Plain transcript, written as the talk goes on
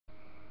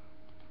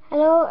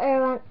Hello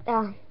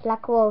everyone,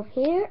 Black Wolf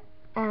here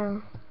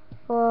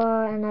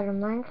for another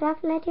Minecraft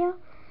video.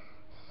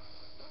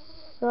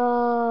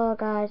 So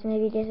guys,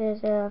 maybe this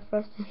is the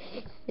first time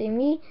you see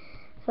me.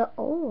 So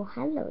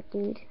hello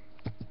dude.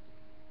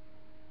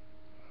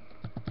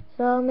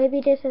 So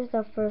maybe this is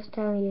the first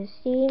time you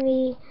see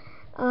me.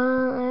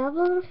 I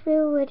upload a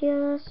few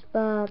videos,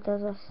 but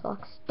those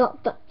sucks.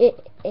 If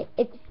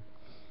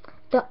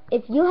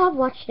you have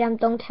watched them,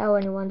 don't tell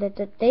anyone that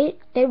they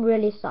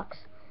really sucks.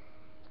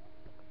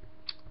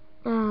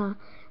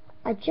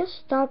 I just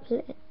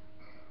started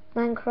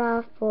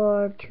Minecraft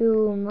for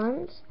 2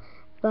 months,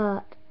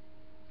 but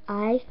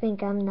I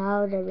think I'm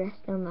now the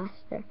redstone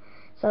master.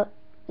 So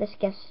let's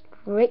get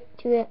straight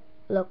to it.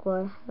 Look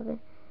what happened.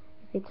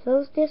 If you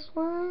close this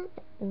one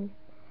and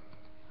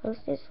close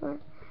this one,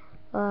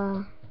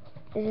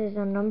 this is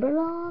a number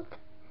log.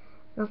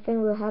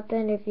 Nothing will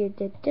happen if you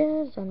did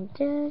this and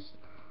this.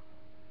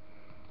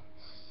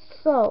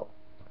 So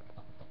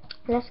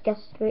let's get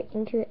straight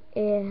into it.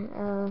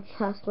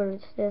 Password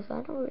is this.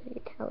 I don't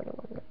really tell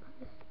anyone the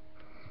password.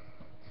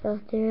 So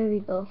there we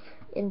go,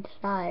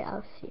 inside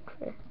our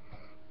secret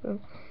room.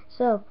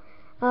 So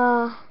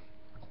my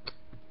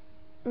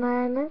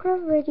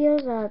Minecraft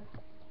videos are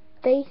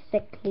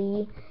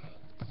basically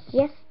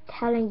just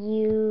telling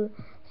you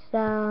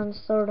some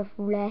sort of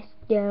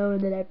redstone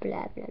blah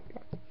blah blah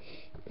blah.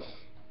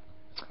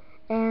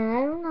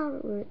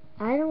 And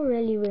I don't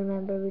really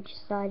remember which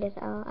side is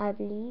out, I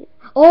believe.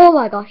 Oh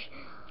my gosh!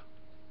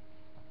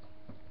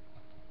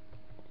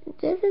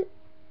 This is...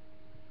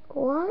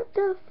 what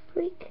the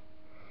freak?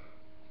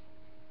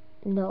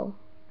 No.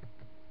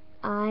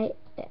 What?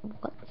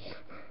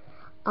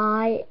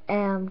 I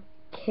am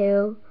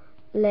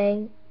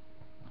killing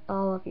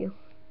all of you.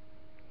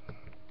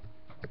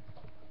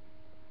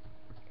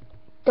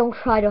 Don't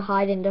try to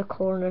hide in the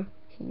corner,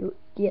 you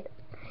idiot.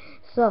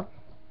 So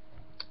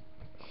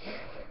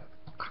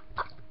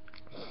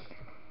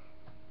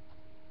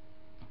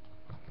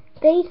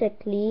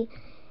basically,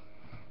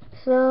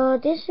 so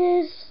this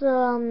is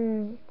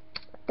the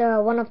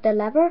one of the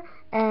lever,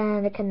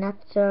 and it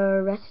connects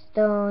the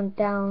redstone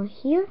down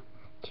here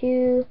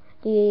to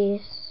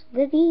this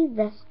leve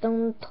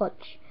redstone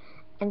touch,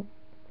 and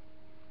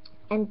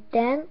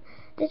then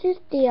this is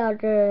the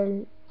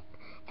other,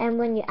 and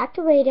when you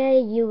activate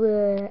it you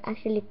will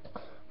actually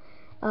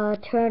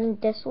turn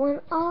this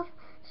one off,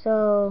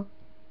 so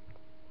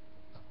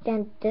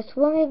then this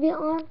one will be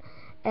on,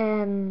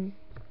 and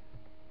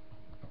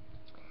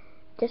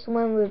this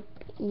one will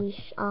be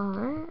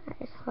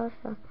it's hard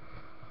to,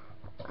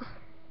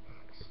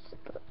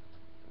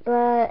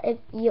 but if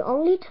you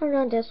only turn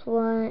on this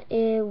one,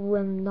 it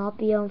will not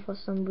be on for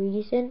some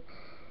reason.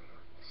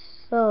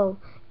 So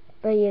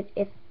but if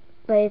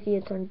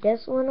you turn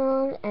this one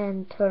on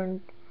and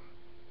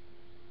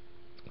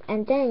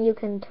then you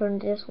can turn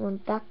this one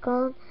back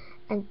on,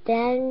 and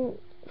then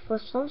for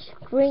some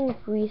strange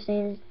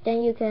reasons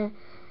then you can,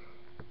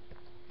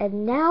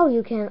 and now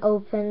you can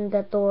open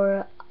the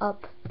door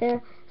up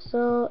there.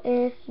 So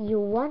if you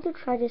want to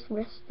try this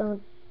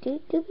redstone, do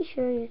be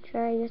sure you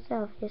try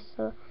yourself. It's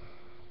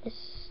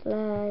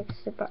like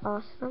super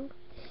awesome.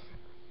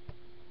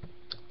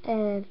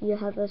 And if you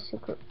have a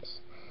secret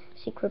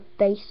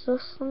base or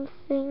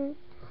something,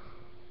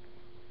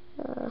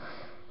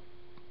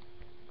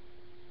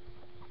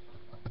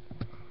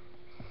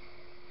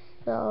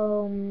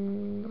 so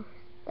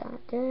that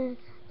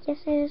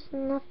is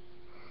enough.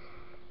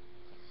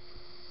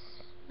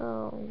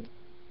 So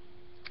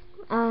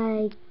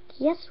I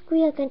guess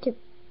we are going to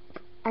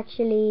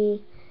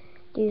actually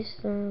do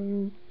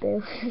some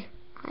build.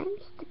 I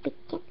missed the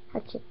beginning.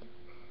 Okay.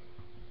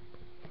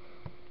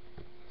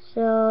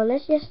 So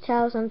let's just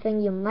tell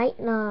something you might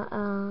not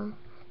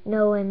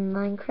know in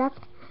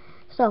Minecraft.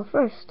 So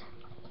first,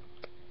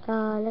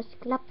 let's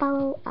clap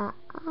out our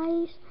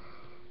eyes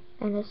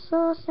and the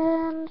source,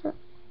 and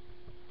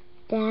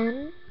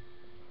then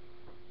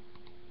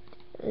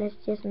let's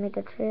just make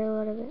a trail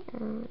out of it.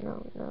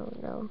 No.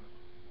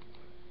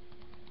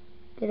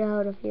 Get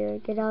out of here.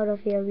 Get out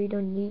of here. We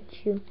don't need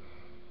you.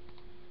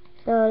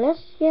 So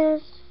let's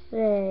just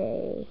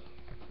say,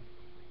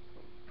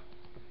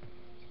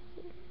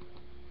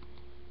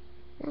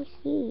 nice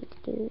seed,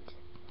 dude.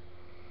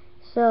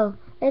 So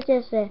let's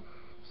just say,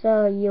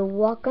 so you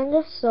walk on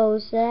the soul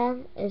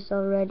sand. It's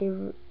already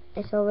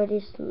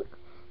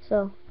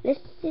so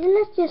let's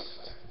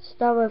just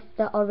start with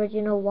the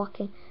original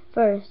walking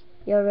first.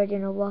 Your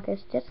original walk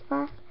is this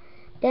fast.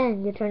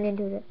 Then you turn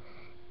into the,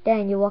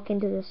 then you walk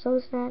into the soul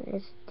sand.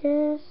 It's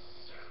this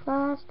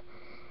fast.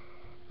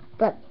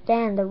 But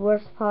then the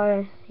worst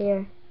part is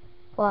here.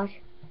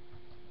 Watch.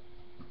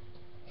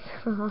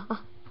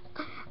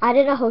 I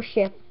did a whole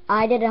shift.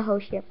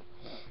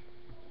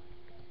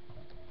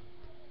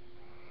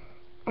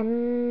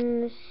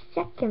 And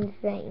second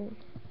thing,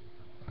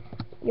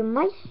 you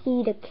might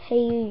see the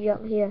cage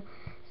up here.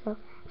 So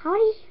how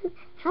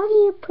do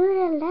you put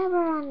a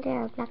lever on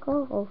there, Black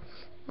Wolf?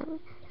 I'm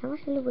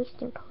actually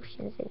wasting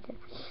potions in there.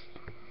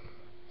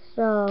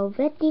 So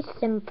very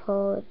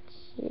simple.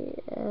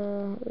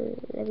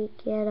 let me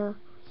get a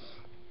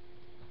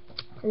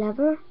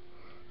lever.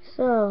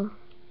 So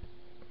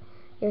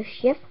your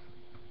shift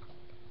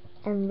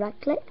and right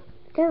click.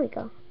 There we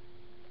go.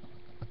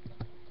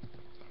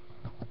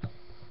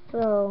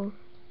 So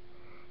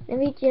let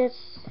me just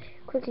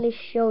quickly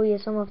show you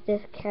some of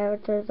these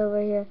characters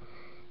over here.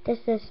 This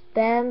is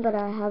Ben, but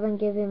I haven't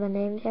given him a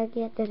name tag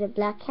yet. There's a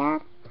black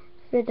cat.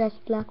 Here that's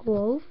black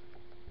wolf.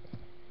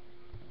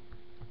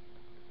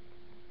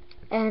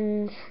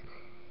 And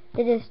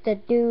this is the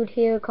dude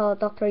here called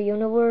Dr.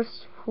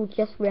 Universe who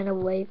just ran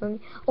away from me.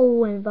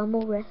 Oh, and one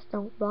more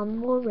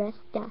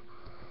redstone.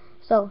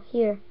 So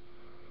here,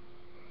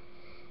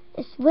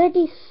 it's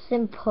very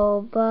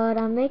simple, but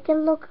I make it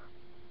look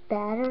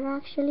better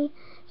actually.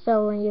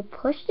 So when you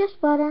push this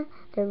button,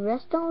 the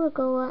redstone will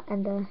go on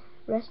and the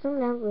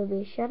redstone lamp will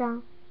be shut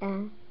down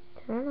and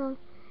turn on.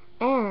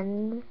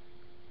 And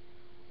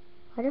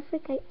what the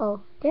frick?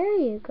 Oh, there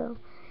you go,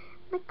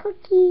 my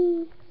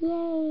cookie!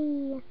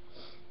 Yay!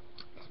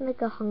 Let's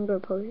make a hunger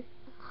potion.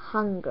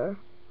 Hunger.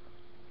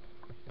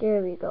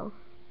 There we go.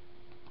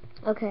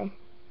 Okay.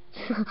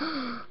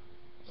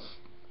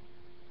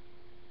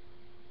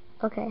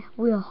 Okay,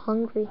 we are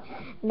hungry.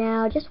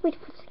 Now just wait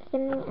for a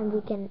second and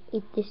we can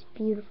eat this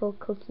beautiful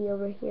cookie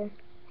over here.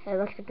 Hey,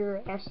 let's do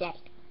it outside.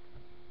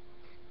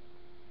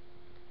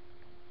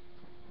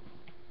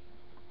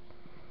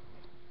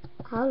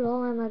 How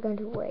long am I going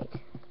to wait?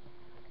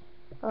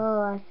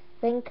 Oh, I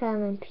think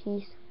I'm in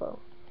peaceful.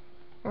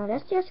 Now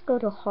let's just go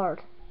to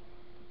hard.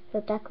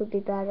 So that could be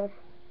better.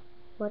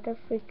 What the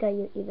frick are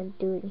you even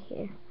doing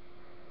here?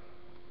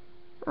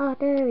 Oh,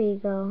 there we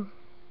go.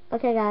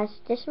 Okay guys,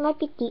 this might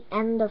be the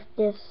end of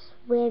this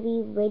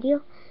wavy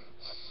video.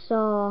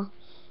 So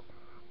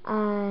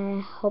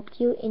I hope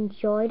you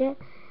enjoyed it.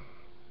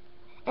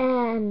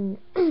 And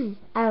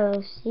I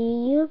will see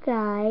you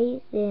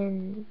guys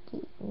in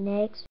the next